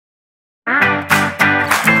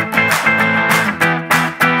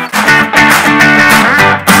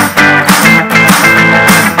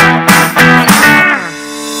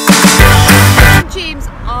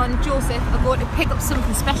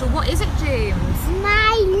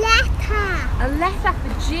letter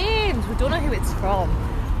for James. We don't know who it's from,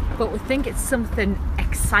 but we think it's something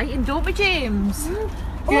exciting, don't we, James?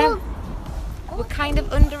 Yeah. We kind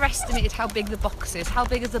of underestimated how big the box is. How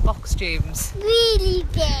big is the box, James? Really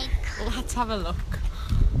big. Let's have a look.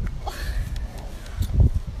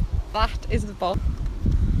 That is the box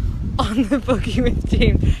on the buggy with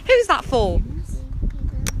James. Who's that for?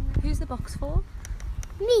 Who's the box for?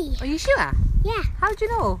 Me. Are you sure? Yeah. How do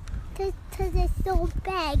you know? Because it's so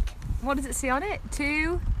big. What does it say on it?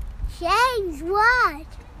 To James, what?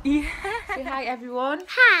 Yeah. Say hi, everyone.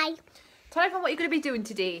 Hi. Tell everyone what you're going to be doing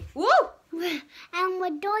today. Woo! And we're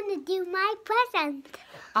going to do my present.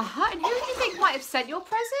 And who do you think might have sent your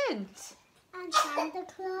present? And Santa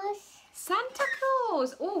Claus. Santa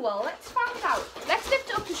Claus. Oh, well, let's find out. Let's lift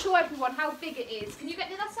it up to show everyone how big it is. Can you get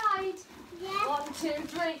to that side? Yeah. 1, 2,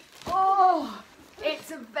 3. Oh, it's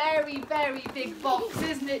a very, very big box,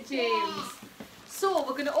 isn't it, James? Yeah. So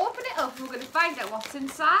we're going to open it up and we're going to find out what's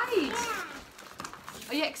inside. Yeah.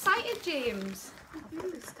 Are you excited, James? I'll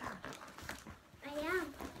put this down. I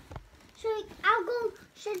am. Should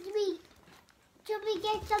we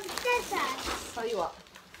get some scissors? Tell you what,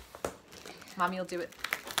 Mummy will do it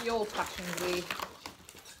the old-fashioned way.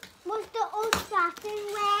 What's the old-fashioned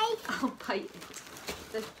way? I'll bite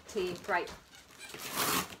it. The tape, right.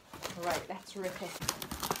 Right, let's rip it.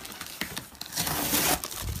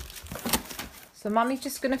 So Mummy's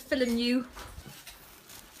just going to fill a new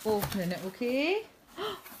opening it, okay?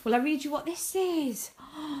 Will I read you what this says?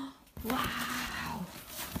 Wow.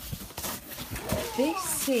 This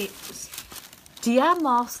says, Dear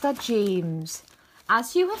Master James,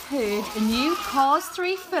 as you have heard, a new Cars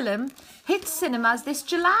 3 film hits cinemas this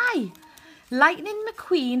July. Lightning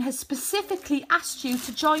McQueen has specifically asked you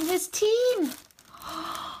to join his team.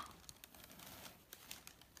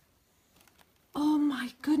 Oh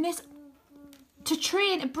my goodness. To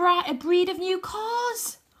train a breed of new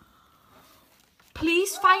cars.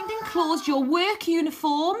 Please find and enclose your work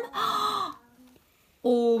uniform.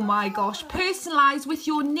 Oh my gosh. Personalised with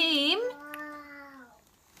your name.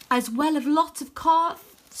 As well as lots of Cars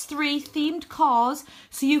 3 themed cars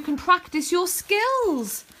so you can practice your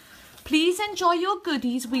skills. Please enjoy your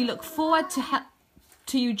goodies. We look forward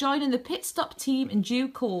to you joining the pit stop team in due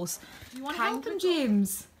course. Do you want to help him,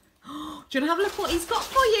 James? Do you want to have a look what he's got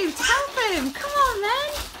for you to help him? Come on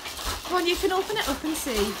then. Come on, you can open it up and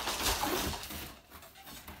see.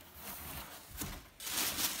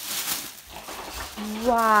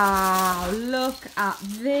 Wow, look at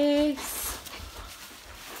this.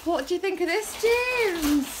 What do you think of this,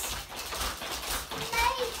 James?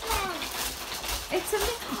 Amazing. It's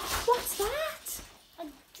amazing. What's that? A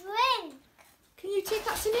drink. Can you take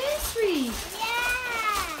that to nursery? Yeah.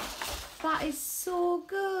 That is so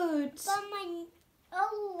good. But my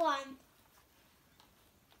old one.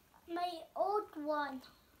 My old one.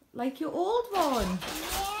 Like your old one. Yeah.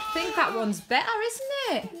 I think that one's better, isn't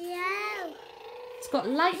it? Yeah. It's got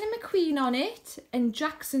Lightning McQueen on it and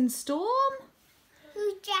Jackson Storm.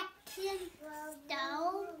 Who's Jackson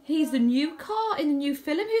Storm? He's the new car in the new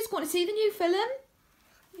film. Who's going to see the new film?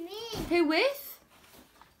 Me. Who with?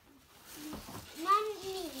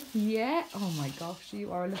 Mommy. Yeah. Oh my gosh,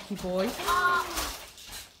 you are a lucky boy. Oh.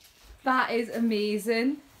 That is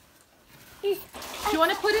amazing. Do you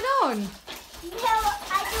want to put it on? No,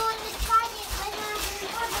 I don't want to try it when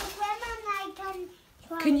I can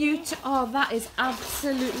try Can you? it. Oh, that is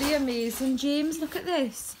absolutely amazing, James. Look at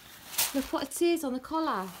this. Look what it says on the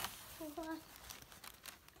collar.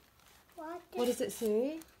 What does it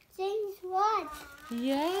say? James what?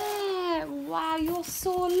 Yeah. Wow, you're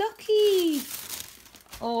so lucky.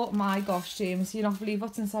 Oh my gosh, James. You don't believe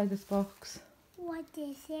what's inside this box. What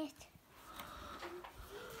is it?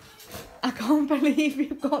 I can't believe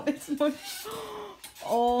you've got this much.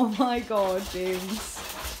 Oh my god, James.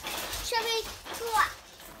 Shall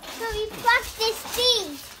we practice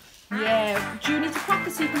these? Yeah. Do you need to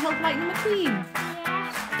practice so you can help Lightning McQueen?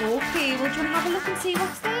 Yeah. Okay, well, do you want to have a look and see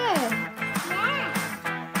what's there? Yeah.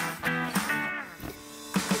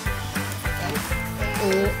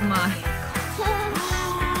 Oh my.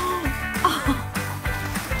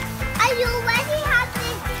 I already have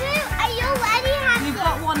this too. I already have You've this.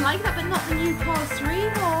 got one like that, but not the new Cars 3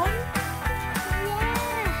 one. Yeah.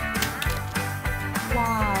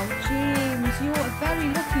 Wow, James, you're a very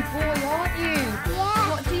lucky boy, aren't you? Yeah.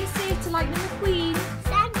 What do you say to Lightning McQueen?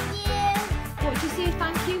 Thank you. What do you say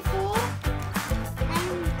thank you for?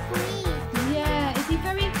 And please. Yeah, is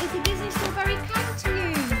the Disney store very kind to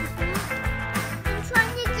you? I'm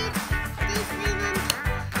trying to get this thing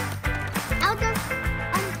out of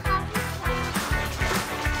on top of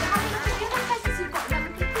How many other presents you've got? Let me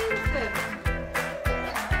compete with them.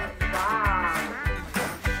 Wow.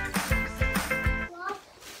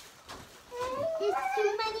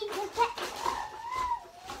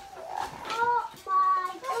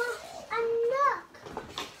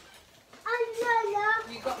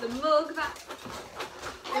 mug that.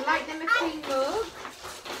 The Lightening McQueen mug.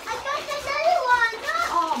 I got another one. Look.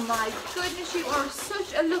 Oh my goodness, you are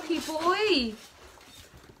such a lucky boy.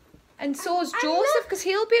 And so is Joseph, because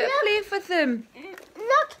he'll be able to play with them.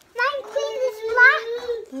 Look, my queen is black.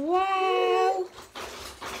 Wow.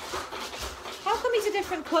 How come he's a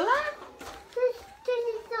different colour? This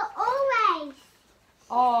is the always.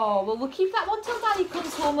 Oh, well, we'll keep that one till Daddy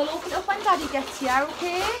comes home. We'll open it up when Daddy gets here,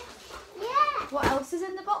 okay? Yeah. What else is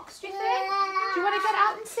in the box, do you think? Do you want to get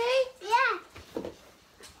out and see? Yeah.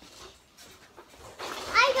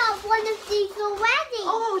 I got one of these already.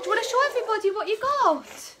 Oh, do you want to show everybody what you got?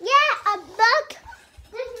 Yeah, a mug.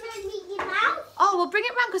 This is Mickey Mouse. Oh, well, bring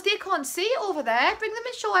it round because they can't see it over there. Bring them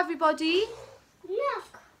and show everybody.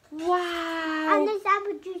 Look. Wow. And there's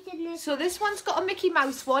apple juice in this. So this one's got a Mickey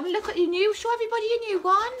Mouse one. Look at your new. Show everybody your new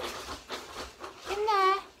one. In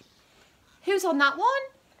there. Who's on that one?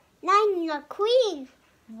 Lightening McQueen.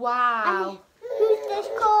 Wow. Who's this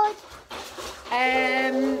called?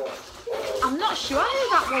 I'm not sure who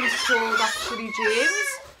that one's called actually,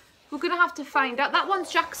 James. We're going to have to find out. That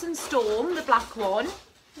one's Jackson Storm, the black one.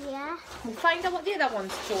 Yeah. We'll find out what the other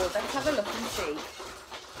one's called. Let's have a look and see.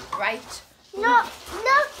 Right. No,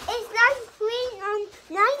 it's Lightening Queen and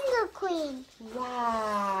Lightening Queen.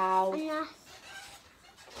 Wow.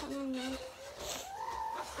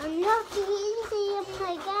 I'm not easy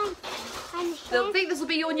again. They'll think this will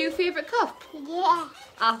be your new favourite cup. Yeah.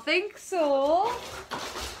 I think so.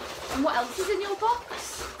 And what else is in your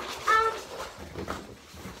box?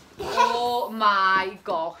 Oh my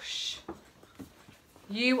gosh.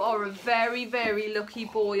 You are a very, very lucky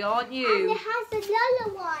boy, aren't And you? it has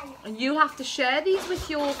another one. And you'll have to share these with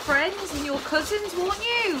your friends and your cousins, won't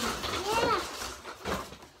you? Yeah.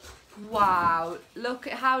 Wow, look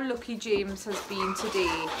at how lucky James has been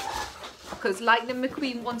today. Because Lightening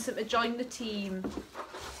McQueen wants him to join the team.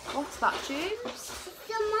 What's that, James?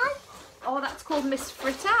 Someone? Oh, that's called Miss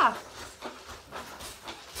Fritter.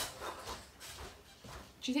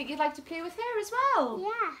 Do you think you'd like to play with her as well?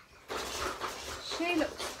 Yeah. She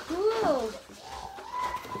looks cool.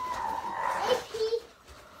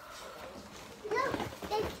 Look,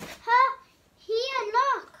 it's her here,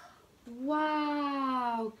 look.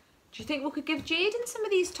 Wow. Do you think we could give Jaden some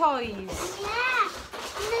of these toys? Yeah.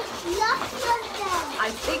 And there's lots of them.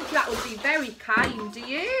 I think that would be very kind, do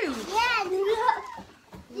you? Yeah, look.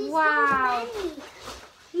 There's Wow. so many.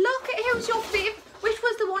 Look at who's your favourite. Which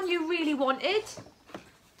was the one you really wanted?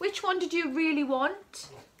 Which one did you really want?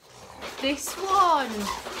 This one.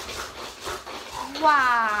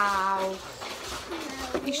 Wow.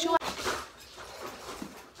 You sure?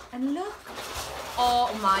 And look.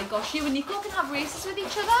 Oh my gosh, you and Nico can have races with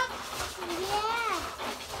each other. Yeah.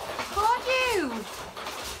 Can't you?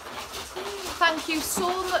 Thank you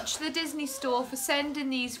so much to the Disney store for sending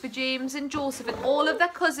these for James and Joseph and all of their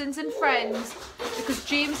cousins and friends, because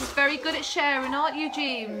James is very good at sharing, aren't you,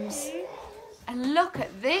 James? And look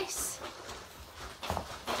at this.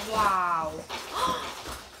 Wow.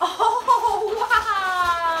 Oh,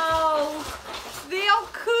 wow. They are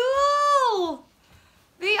cool.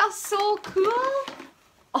 They are so cool.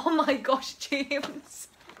 Oh my gosh, James.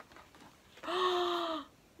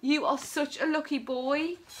 You are such a lucky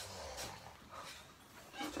boy.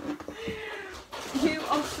 You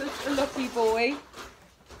are such a lucky boy.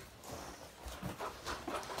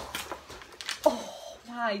 Oh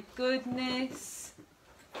my goodness.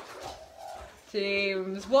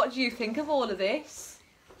 James, what do you think of all of this?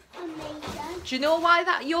 Amazing. Do you know why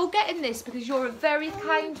that you're getting this? Because you're a very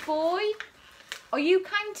kind boy. Are you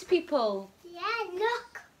kind to people? Yeah,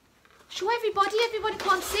 look. Show everybody. Everybody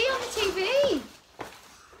can't see on the TV.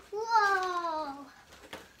 Whoa.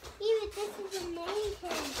 Even this is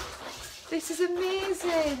amazing. This is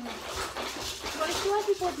amazing. You want to show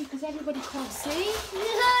everybody because everybody can't see?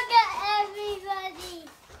 Look at everybody.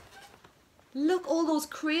 Look, all those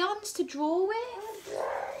crayons to draw with.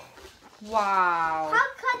 Wow. How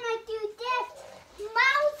can I do this?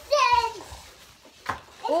 Mountains.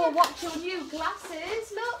 Oh, watch your new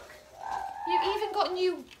glasses. Look. You've even got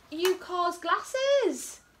new car's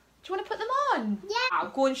glasses. Do you want to put them on? Yeah.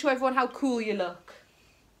 Wow, go and show everyone how cool you look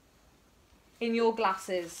in your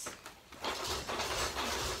glasses.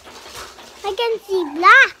 I can see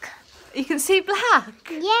black. You can see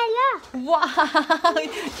black? Yeah, look. Wow,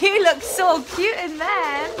 you look so cute in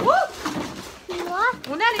there. Woo! What?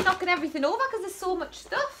 We're nearly knocking everything over because there's so much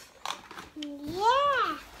stuff.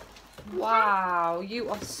 Yeah. Wow, you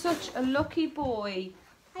are such a lucky boy.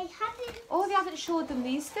 I haven't. Oh, they haven't showed them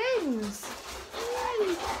these things.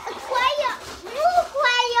 A crayon. More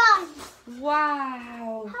crayons.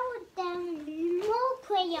 Wow. How are them? More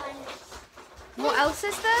crayons. What else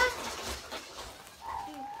is there?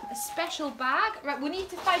 A special bag. Right, we need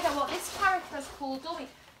to find out what this character's called, don't we?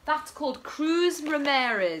 That's called Cruz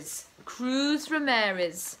Ramirez. Cruz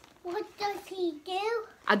Ramirez. What does he do?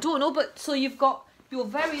 I don't know, but so you're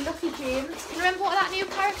very lucky, James. Can you remember what that new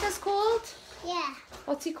character's called? Yeah.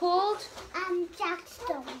 What's he called?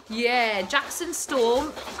 Jackson. Yeah, Jackson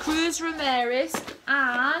Storm, Cruz Ramirez,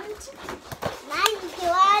 and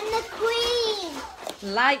Lightening McQueen.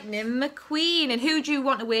 Lightning McQueen. And who do you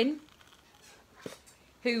want to win?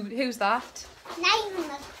 Who's that? Lightning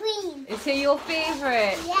McQueen. Is he your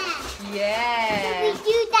favourite? Yeah. Yeah. Can we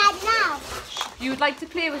do that now? You would like to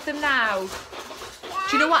play with them now? Yeah.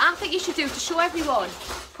 Do you know what I think you should do to show everyone?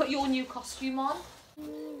 Put your new costume on.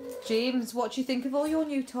 James, what do you think of all your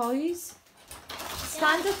new toys?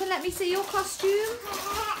 Stand up and let me see your costume.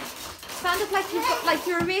 Stand up like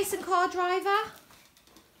you're a racing car driver.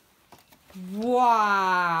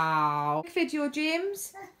 Wow. Video,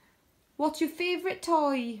 James. What's your favourite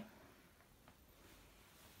toy?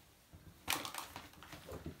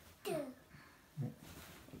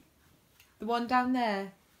 The one down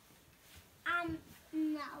there.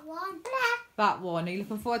 That one. That one. Are you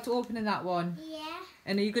looking forward to opening that one? Yeah.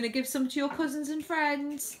 And are you going to give some to your cousins and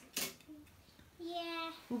friends? Yeah.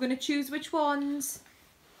 We're going to choose which ones.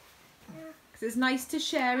 Because it's nice to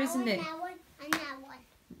share, isn't it? That one and that one.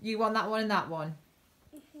 You want that one and that one?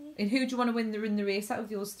 And who do you want to win in the race out of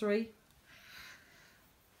those three?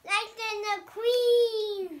 Lightning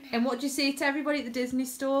McQueen. And what do you say to everybody at the Disney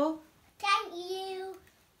store? Thank you.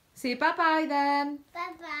 Say bye-bye then.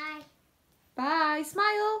 Bye-bye. Bye.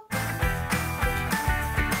 Smile.